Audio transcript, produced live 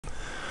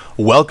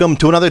Welcome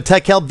to another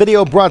Tech Help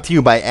video brought to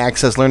you by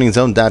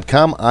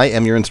AccessLearningZone.com. I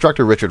am your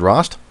instructor, Richard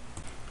Rost.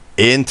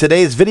 In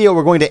today's video,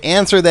 we're going to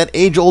answer that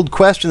age-old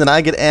question that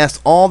I get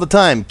asked all the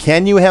time.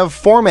 Can you have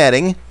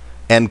formatting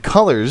and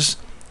colors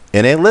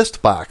in a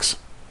list box?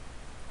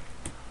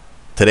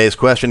 Today's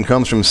question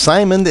comes from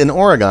Simon in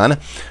Oregon,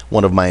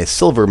 one of my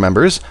silver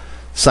members.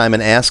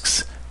 Simon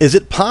asks, is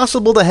it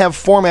possible to have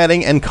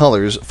formatting and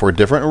colors for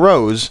different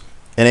rows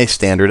in a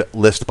standard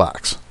list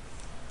box?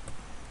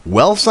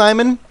 Well,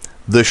 Simon,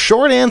 the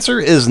short answer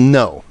is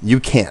no, you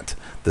can't.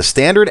 The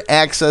standard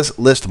Access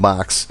list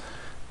box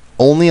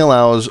only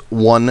allows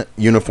one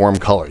uniform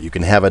color. You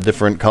can have a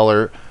different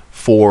color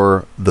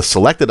for the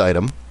selected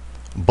item,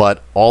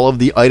 but all of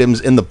the items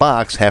in the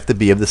box have to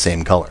be of the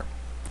same color.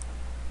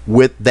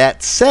 With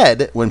that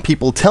said, when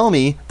people tell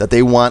me that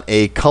they want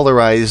a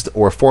colorized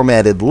or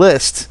formatted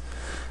list,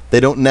 they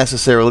don't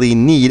necessarily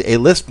need a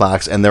list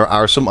box, and there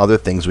are some other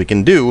things we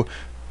can do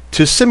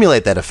to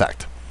simulate that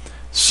effect.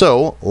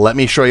 So let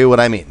me show you what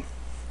I mean.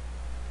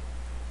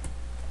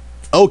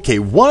 Okay,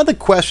 one of the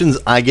questions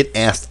I get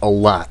asked a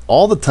lot,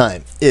 all the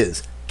time,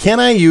 is can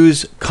I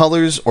use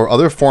colors or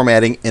other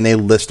formatting in a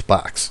list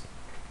box?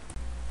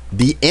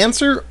 The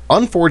answer,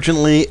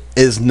 unfortunately,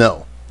 is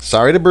no.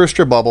 Sorry to burst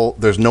your bubble,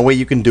 there's no way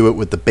you can do it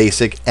with the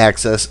basic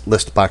Access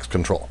list box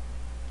control.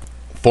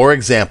 For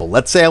example,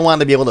 let's say I want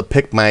to be able to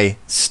pick my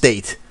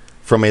state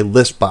from a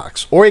list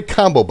box or a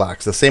combo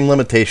box. The same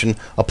limitation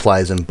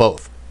applies in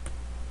both.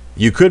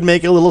 You could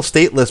make a little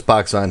state list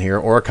box on here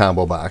or a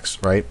combo box,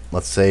 right?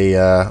 Let's say,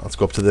 let's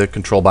go up to the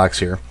control box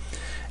here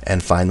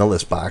and find the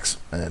list box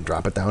and then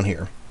drop it down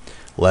here.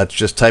 Let's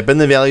just type in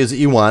the values that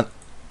you want.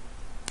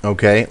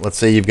 Okay, let's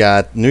say you've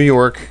got New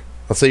York.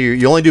 Let's say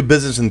you only do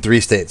business in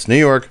 3 states, New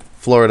York,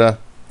 Florida,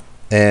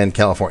 and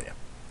California.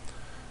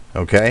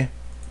 Okay,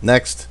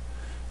 next.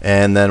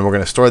 And then we're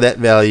going to store that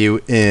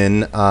value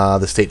in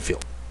the state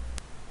field.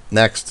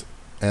 Next,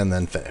 and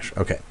then finish.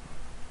 Okay.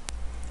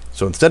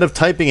 So instead of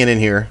typing it in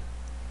here,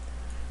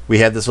 we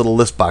have this little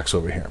list box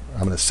over here.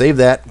 I'm going to save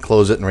that,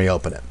 close it, and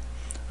reopen it.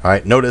 All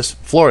right, notice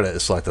Florida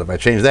is selected. If I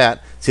change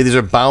that, see these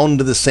are bound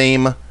to the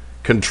same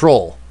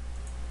control.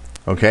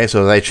 Okay,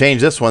 so as I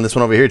change this one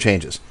over here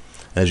changes.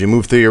 And as you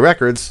move through your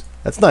records,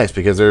 that's nice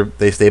because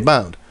they stay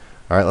bound.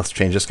 All right, let's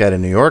change this guy to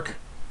New York.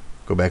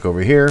 Go back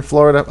over here,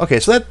 Florida. Okay,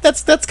 so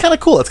that's kind of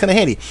cool. That's kind of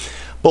handy.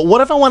 But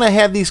what if I want to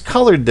have these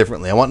colored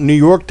differently? I want New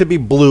York to be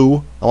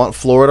blue. I want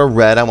Florida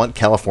red. I want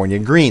California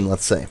green,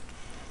 let's say.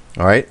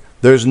 All right,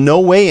 there's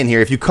no way in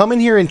here. If you come in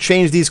here and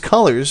change these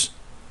colors,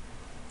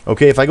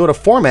 okay, if I go to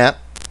Format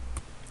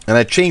and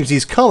I change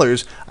these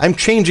colors, I'm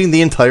changing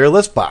the entire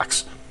list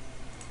box.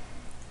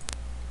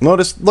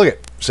 Notice, look at,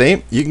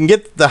 see? You can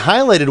get the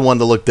highlighted one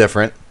to look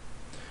different,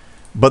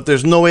 but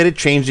there's no way to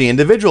change the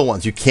individual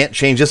ones. You can't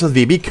change this with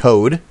VB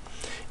code.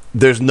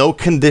 There's no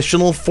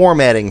conditional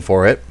formatting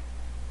for it.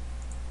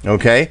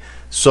 Okay,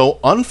 so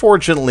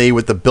unfortunately,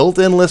 with the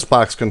built-in list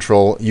box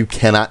control, you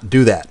cannot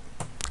do that.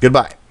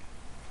 Goodbye.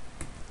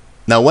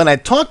 Now, when I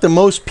talk to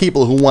most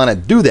people who want to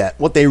do that,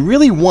 what they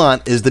really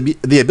want is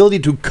the ability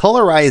to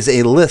colorize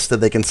a list that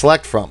they can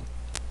select from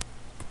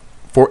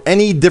for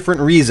any different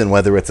reason,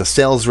 whether it's a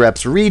sales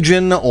rep's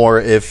region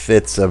or if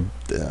it's a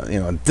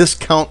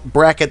discount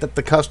bracket that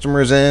the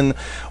customer's in,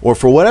 or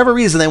for whatever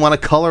reason they want a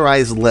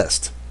colorized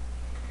list.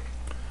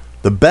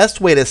 The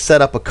best way to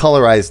set up a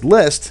colorized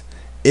list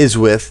is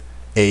with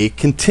a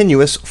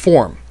continuous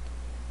form.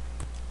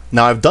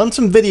 Now, I've done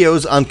some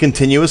videos on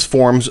continuous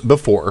forms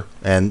before,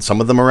 and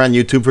some of them are on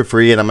YouTube for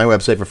free and on my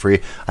website for free.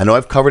 I know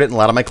I've covered it in a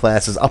lot of my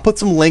classes. I'll put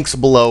some links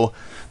below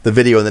the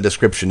video in the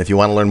description if you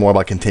want to learn more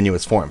about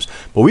continuous forms.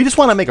 But we just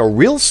want to make a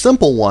real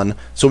simple one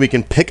so we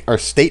can pick our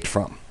state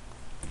from.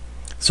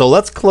 So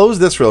let's close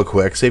this real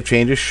quick. Save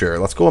changes, sure.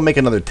 Let's go and make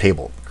another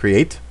table.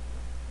 Create.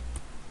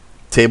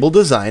 Table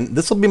design.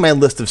 This will be my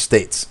list of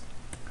states.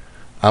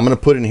 I'm going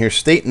to put in here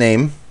state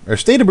name, or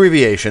state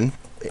abbreviation,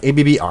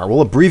 ABBR.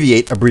 We'll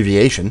abbreviate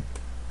abbreviation,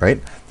 right?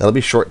 That'll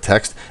be short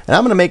text. And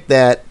I'm going to make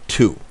that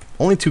 2.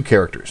 Only 2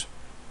 characters.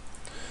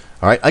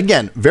 All right.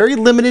 Again, very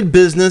limited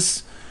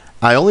business.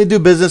 I only do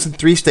business in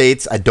 3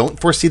 states. I don't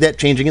foresee that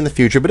changing in the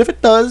future. But if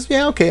it does,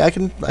 yeah, okay, I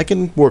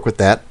can work with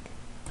that.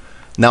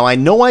 Now, I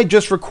know I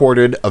just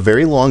recorded a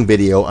very long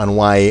video on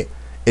why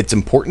it's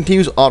important to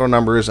use auto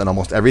numbers, and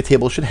almost every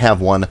table should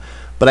have one.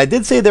 But I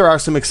did say there are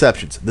some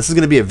exceptions. This is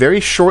going to be a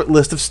very short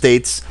list of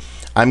states.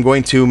 I'm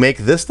going to make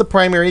this the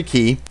primary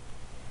key.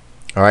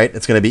 All right,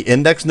 it's going to be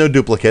index, no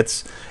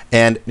duplicates.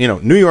 And,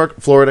 New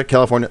York, Florida,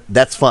 California,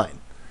 that's fine.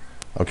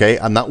 Okay,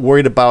 I'm not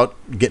worried about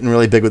getting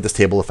really big with this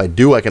table. If I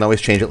do, I can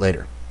always change it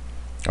later.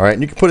 All right,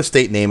 and you can put a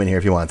state name in here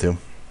if you want to.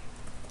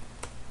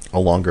 A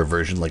longer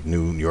version like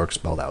New York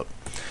spelled out.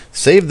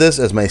 Save this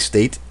as my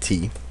state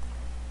T.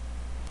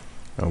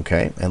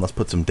 Okay, and let's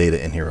put some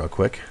data in here real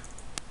quick.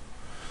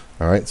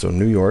 All right, so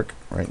New York,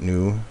 right?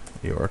 New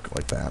York,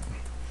 like that.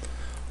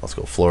 Let's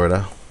go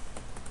Florida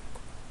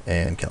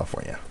and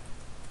California.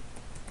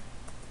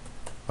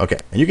 Okay,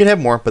 and you can have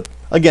more, but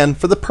again,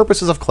 for the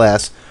purposes of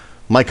class,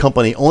 my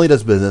company only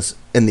does business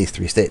in these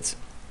 3 states.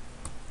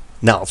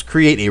 Now let's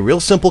create a real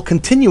simple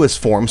continuous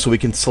form so we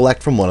can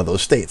select from one of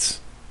those states.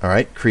 All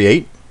right,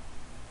 create,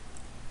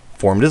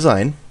 form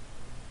design.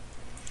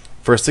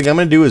 First thing I'm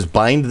going to do is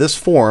bind this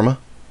form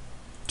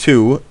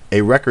to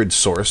a record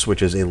source,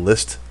 which is a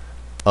list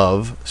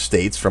of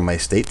states from my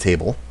state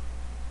table.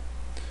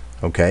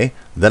 Okay,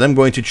 then I'm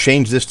going to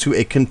change this to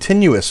a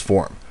continuous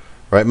form.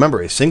 Right,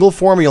 remember, a single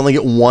form, you only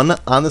get one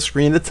on the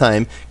screen at a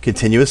time.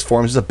 Continuous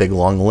forms is a big,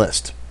 long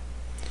list.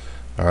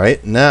 All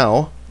right,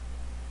 now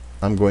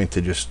I'm going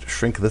to just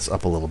shrink this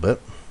up a little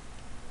bit,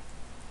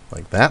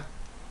 like that.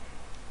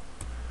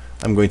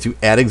 I'm going to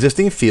add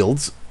existing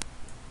fields.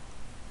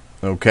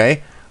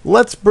 Okay,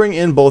 let's bring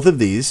in both of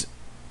these.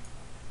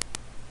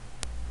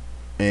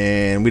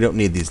 And we don't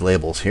need these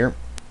labels here.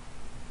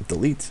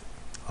 Delete.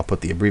 I'll put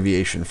the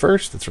abbreviation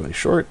first. It's really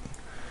short,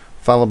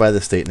 followed by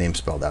the state name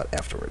spelled out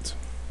afterwards.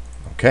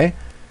 Okay,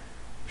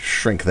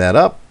 shrink that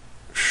up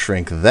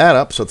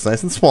so it's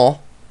nice and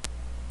small.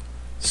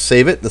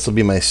 Save it. This will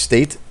be my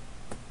state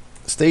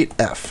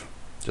F,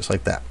 just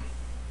like that.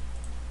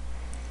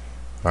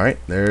 All right,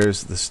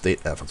 there's the state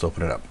F. Let's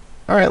open it up.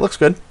 All right, looks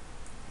good.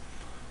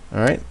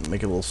 All right,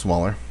 make it a little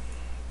smaller.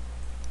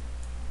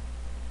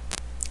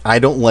 I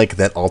don't like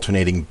that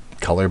alternating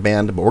color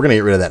band, but we're going to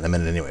get rid of that in a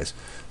minute anyways.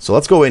 So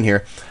let's go in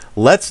here.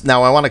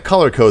 Now I want to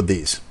color code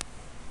these.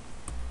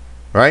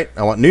 All right,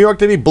 I want New York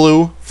to be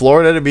blue,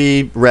 Florida to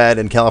be red,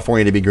 and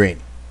California to be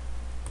green.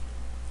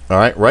 All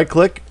right, right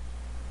click,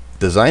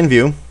 design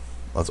view.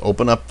 Let's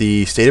open up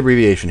the state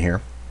abbreviation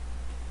here.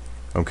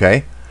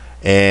 Okay,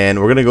 and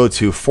we're going to go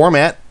to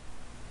format,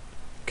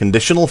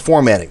 conditional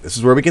formatting. This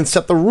is where we can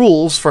set the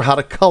rules for how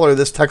to color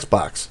this text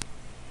box.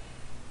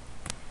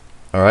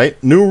 All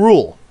right, new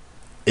rule.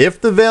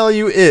 If the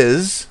value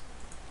is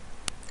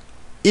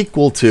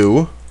equal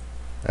to,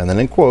 and then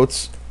in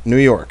quotes, New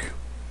York,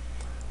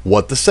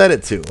 what to set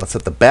it to. Let's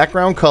set the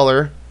background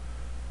color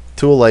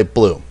to a light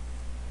blue.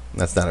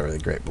 That's not a really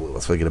great blue.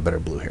 Let's get a better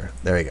blue here.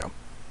 There you go.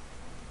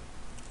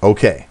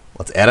 Okay,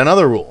 let's add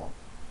another rule.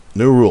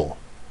 New rule.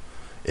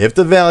 If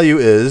the value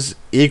is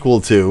equal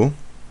to,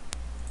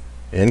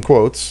 in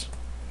quotes,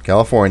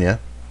 California,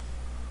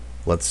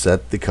 let's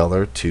set the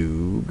color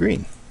to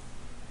green.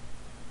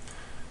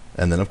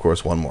 And then, of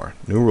course, one more.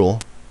 New rule.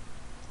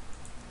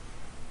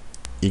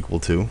 Equal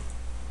to,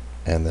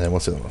 and then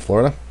what's the other one?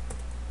 Florida.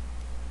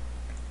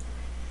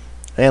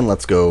 And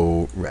let's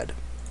go red.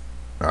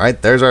 All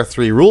right, there's our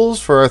 3 rules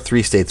for our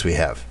 3 states we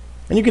have.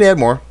 And you can add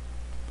more.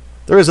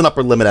 There is an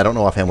upper limit. I don't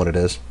know offhand what it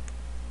is.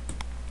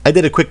 I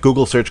did a quick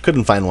Google search,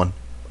 couldn't find one.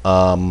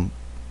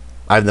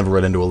 I've never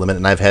read into a limit,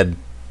 and I've had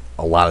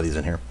a lot of these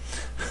in here.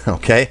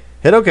 Okay,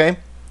 hit OK.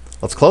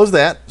 Let's close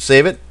that,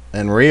 save it,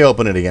 and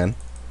reopen it again.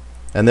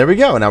 And there we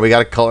go. Now we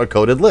got a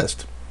color-coded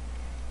list.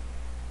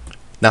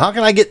 Now, how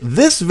can I get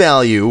this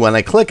value when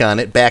I click on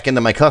it back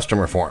into my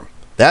customer form?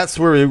 That's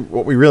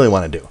what we really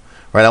want to do.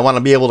 Right? I want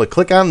to be able to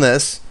click on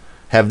this,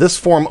 have this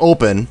form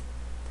open,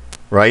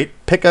 right?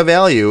 Pick a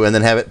value, and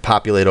then have it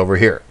populate over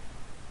here.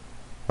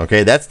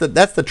 Okay, that's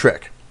the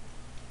trick.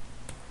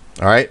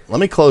 All right, let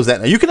me close that.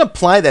 Now, you can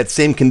apply that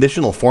same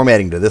conditional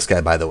formatting to this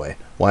guy, by the way.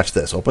 Watch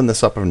this. Open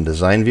this up in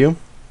Design View.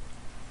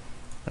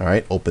 All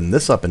right, open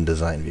this up in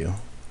Design View.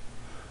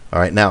 All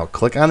right, now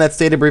click on that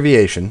state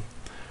abbreviation.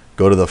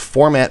 Go to the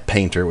Format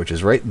Painter, which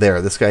is right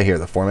there, this guy here,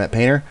 the Format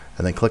Painter,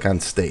 and then click on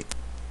State,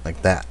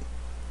 like that.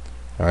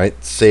 All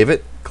right, save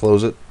it,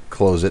 close it,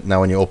 close it.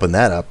 Now when you open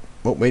that up,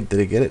 oh, wait, did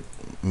it get it?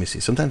 Let me see.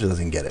 Sometimes it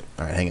doesn't get it.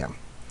 All right, hang on.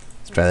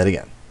 Let's try that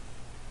again.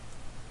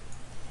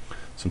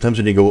 Sometimes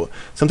when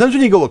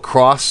you go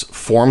across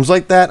forms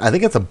like that, I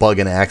think it's a bug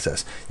in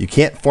Access. You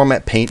can't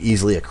format paint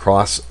easily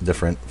across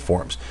different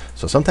forms.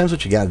 So sometimes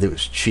what you got to do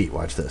is cheat.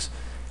 Watch this.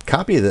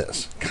 Copy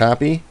this.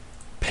 Copy,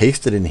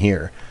 paste it in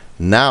here.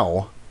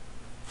 Now,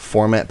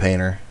 Format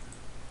Painter,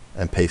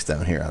 and paste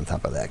down here on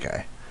top of that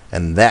guy.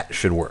 And that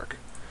should work.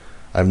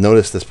 I've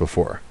noticed this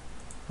before.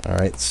 All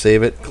right,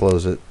 save it,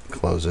 close it,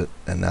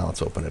 and now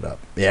let's open it up.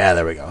 Yeah,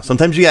 there we go.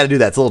 Sometimes you got to do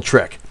that. It's a little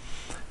trick.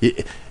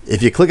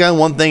 If you click on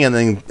one thing and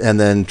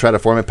then try to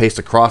format paste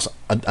across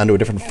onto a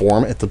different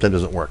form, it sometimes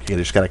doesn't work. You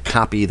just got to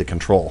copy the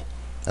control,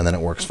 and then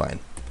it works fine.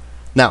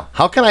 Now,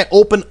 how can I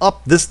open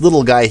up this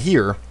little guy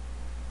here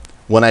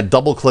when I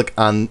double click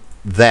on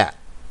that?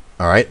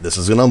 All right, this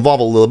is going to involve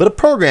a little bit of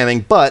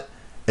programming, but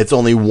it's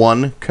only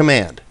one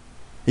command.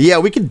 Yeah,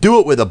 we could do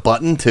it with a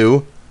button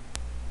too,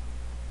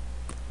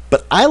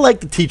 but I like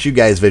to teach you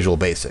guys Visual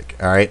Basic.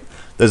 All right,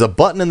 there's a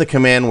button in the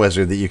command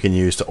wizard that you can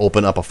use to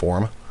open up a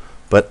form,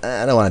 but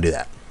I don't want to do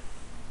that.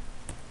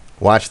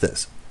 Watch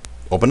this.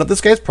 Open up this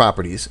guy's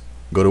properties,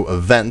 go to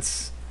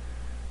Events,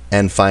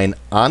 and find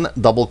On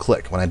Double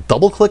Click. When I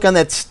double click on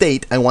that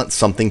state, I want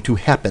something to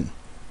happen.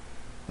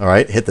 All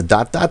right, hit the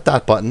dot, dot,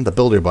 dot button, the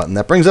builder button.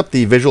 That brings up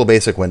the Visual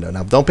Basic window.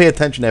 Now, don't pay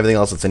attention to everything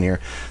else that's in here.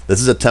 This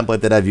is a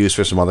template that I've used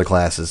for some other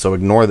classes, so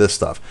ignore this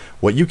stuff.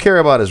 What you care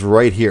about is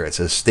right here. It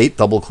says State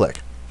Double Click.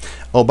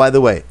 Oh, by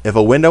the way, if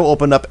a window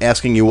opened up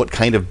asking you what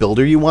kind of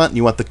builder you want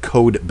the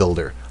code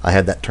builder. I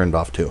had that turned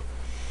off too.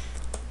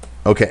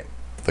 Okay,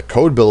 the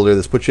code builder.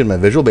 This puts you in my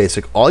Visual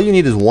Basic. All you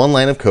need is one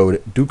line of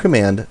code. Do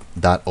command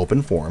dot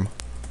open form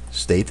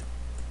state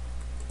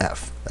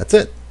F. That's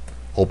it.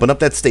 Open up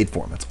that state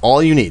form. That's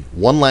all you need.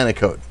 One line of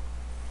code.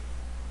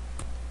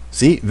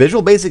 See,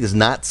 Visual Basic is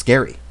not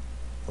scary.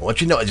 What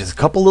you know is just a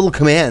couple little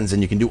commands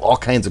and you can do all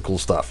kinds of cool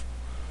stuff.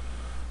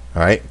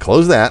 All right,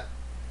 close that,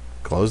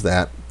 close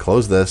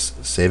this,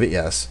 save it,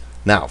 yes.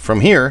 Now,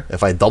 from here,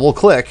 if I double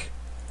click,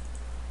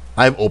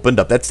 I've opened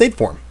up that state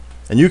form.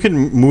 And you can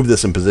move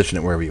this and position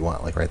it wherever you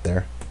want, like right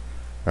there.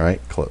 All right,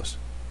 close.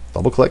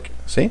 Double click,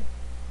 see?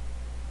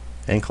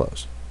 And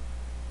close.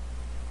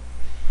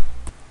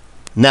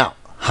 Now,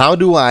 how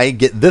do I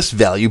get this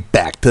value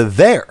back to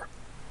there?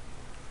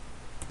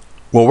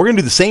 Well, we're going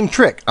to do the same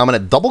trick. I'm going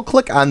to double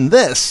click on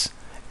this,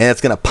 and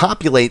it's going to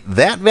populate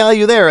that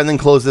value there and then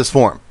close this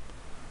form.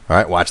 All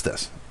right, watch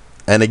this.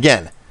 And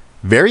again,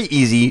 very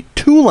easy,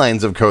 2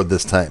 lines of code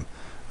this time.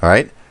 All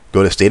right,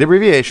 go to state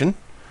abbreviation,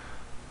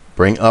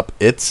 bring up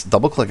its,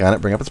 double click on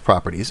it, bring up its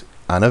properties,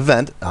 on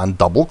event, on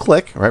double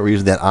click, all right, we're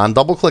using that on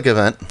double click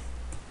event.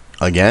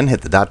 Again,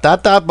 hit the dot,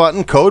 dot, dot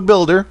button, code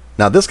builder.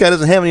 Now, this guy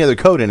doesn't have any other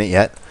code in it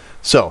yet.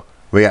 So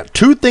we got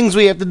 2 things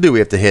we have to do. We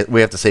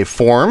have to say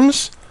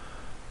forms,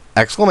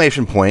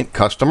 exclamation point,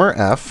 customer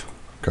F,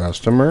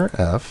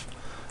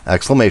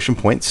 exclamation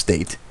point,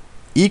 state,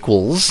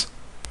 equals,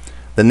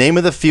 the name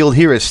of the field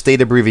here is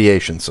state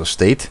abbreviation, so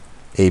state,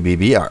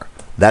 ABBR.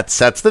 That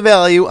sets the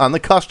value on the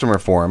customer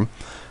form.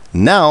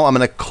 Now I'm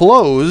going to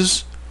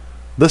close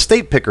the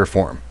state picker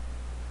form.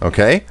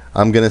 Okay,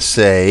 I'm going to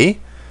say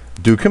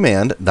do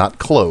command dot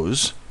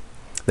close.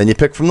 Then you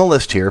pick from the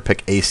list here,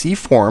 pick AC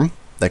form,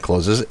 that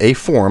closes a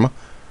form,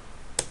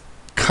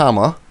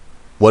 comma,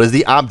 what is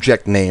the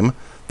object name?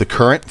 The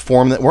current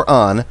form that we're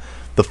on.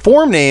 The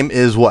form name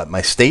is what?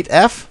 My state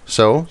F.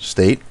 So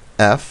state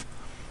F.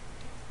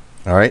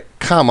 All right,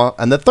 comma.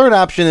 And the third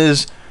option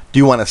is, do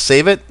you want to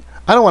save it?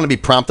 I don't want to be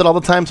prompted all the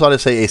time, so I'll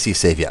just say AC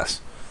save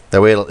yes.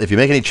 That way, if you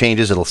make any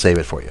changes, it'll save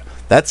it for you.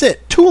 That's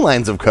it. 2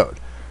 lines of code.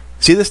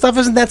 See, this stuff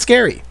isn't that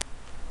scary.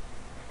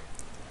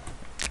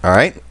 All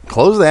right,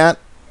 close that.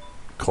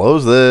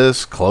 Close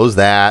this. Close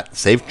that.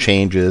 Save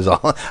changes.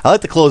 I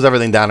like to close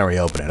everything down and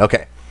reopen it.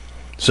 Okay,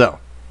 so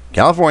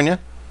California.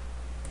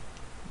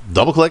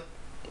 Double click.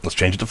 Let's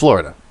change it to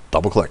Florida.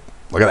 Double click.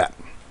 Look at that.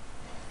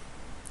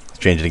 Let's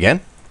change it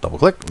again. Double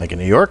click. Make it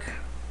New York.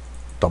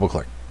 Double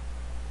click.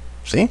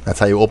 See? That's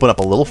how you open up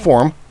a little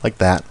form like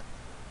that.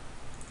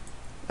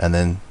 And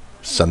then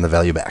send the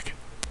value back.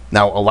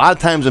 Now, a lot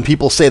of times when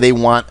people say they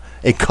want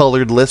a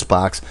colored list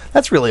box,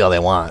 that's really all they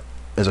want,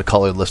 is a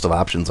colored list of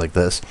options like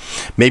this.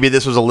 Maybe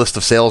this was a list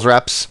of sales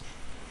reps.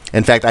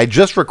 In fact, I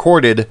just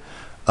recorded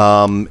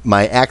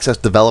my Access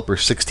Developer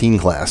 16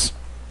 class.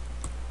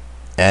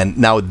 And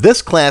now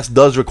this class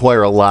does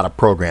require a lot of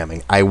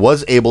programming. I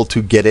was able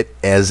to get it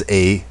as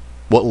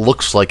what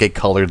looks like a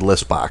colored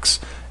list box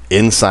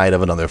inside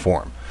of another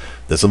form.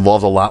 This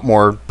involves a lot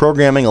more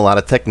programming, a lot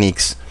of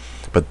techniques,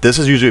 but this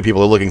is usually what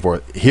people are looking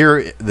for.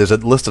 Here, there's a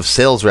list of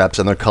sales reps,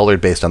 and they're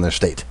colored based on their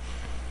state.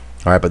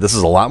 All right, but this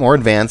is a lot more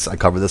advanced. I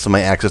covered this in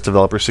my Access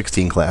Developer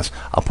 16 class.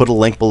 I'll put a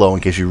link below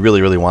in case you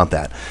really, really want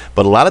that.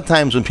 But a lot of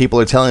times when people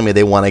are telling me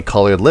they want a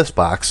colored list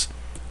box,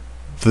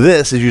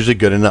 this is usually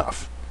good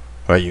enough.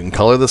 All right, you can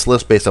color this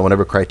list based on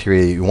whatever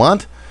criteria you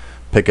want,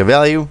 pick a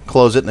value,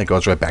 close it, and it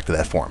goes right back to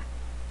that form.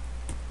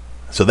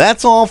 So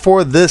that's all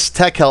for this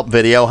tech help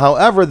video.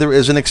 However, there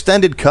is an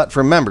extended cut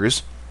for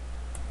members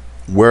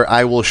where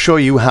I will show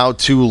you how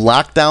to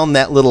lock down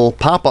that little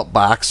pop-up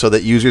box so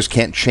that users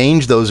can't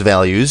change those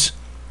values.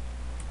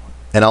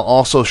 And I'll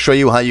also show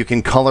you how you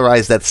can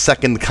colorize that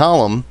second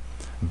column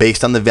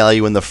based on the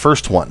value in the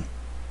first one.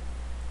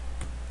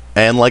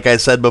 And like I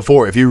said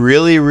before, if you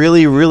really,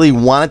 really, really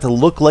want it to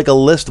look like a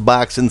list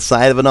box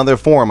inside of another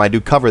form, I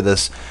do cover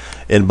this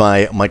in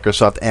my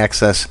Microsoft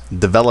Access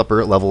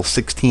Developer Level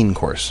 16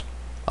 course.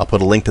 I'll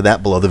put a link to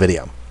that below the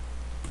video.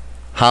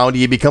 How do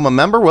you become a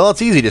member? Well,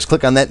 it's easy. Just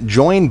click on that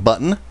join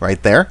button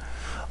right there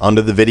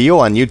under the video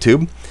on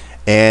YouTube,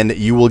 and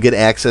you will get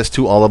access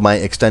to all of my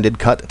extended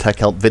cut tech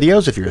help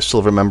videos if you're a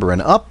silver member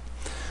and up,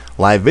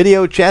 live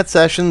video, chat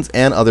sessions,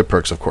 and other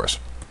perks, of course.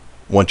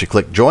 Once you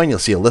click join, you'll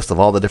see a list of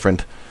all the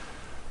different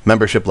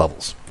membership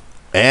levels.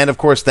 And of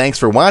course, thanks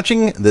for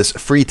watching this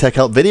free tech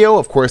help video.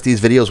 Of course,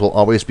 these videos will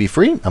always be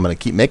free. I'm going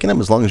to keep making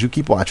them as long as you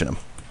keep watching them.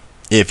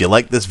 If you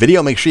like this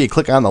video, make sure you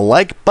click on the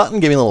like button,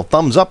 give me a little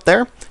thumbs up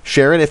there.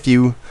 Share it if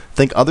you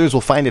think others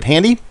will find it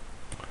handy.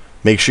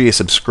 Make sure you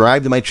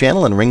subscribe to my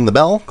channel and ring the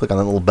bell. Click on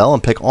the little bell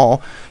and pick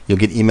all. You'll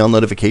get email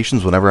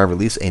notifications whenever I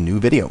release a new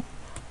video.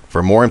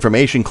 For more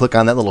information, click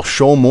on that little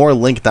show more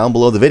link down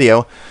below the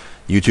video.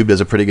 YouTube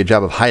does a pretty good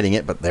job of hiding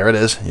it, but there it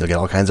is. You'll get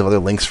all kinds of other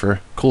links for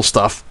cool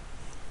stuff.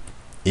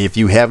 If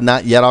you have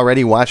not yet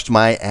already watched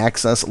my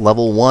Access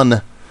Level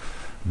 1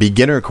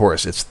 beginner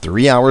course, it's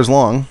 3 hours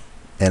long,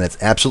 and it's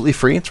absolutely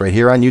free. It's right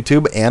here on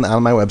YouTube and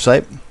on my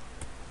website.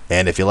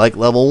 And if you like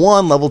Level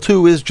 1, Level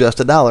 2 is just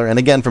 $1. And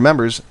again, for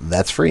members,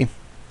 that's free.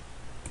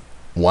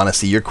 Want to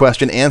see your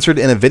question answered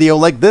in a video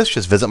like this?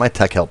 Just visit my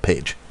Tech Help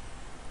page.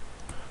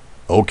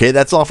 Okay,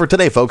 that's all for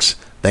today, folks.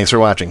 Thanks for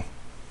watching.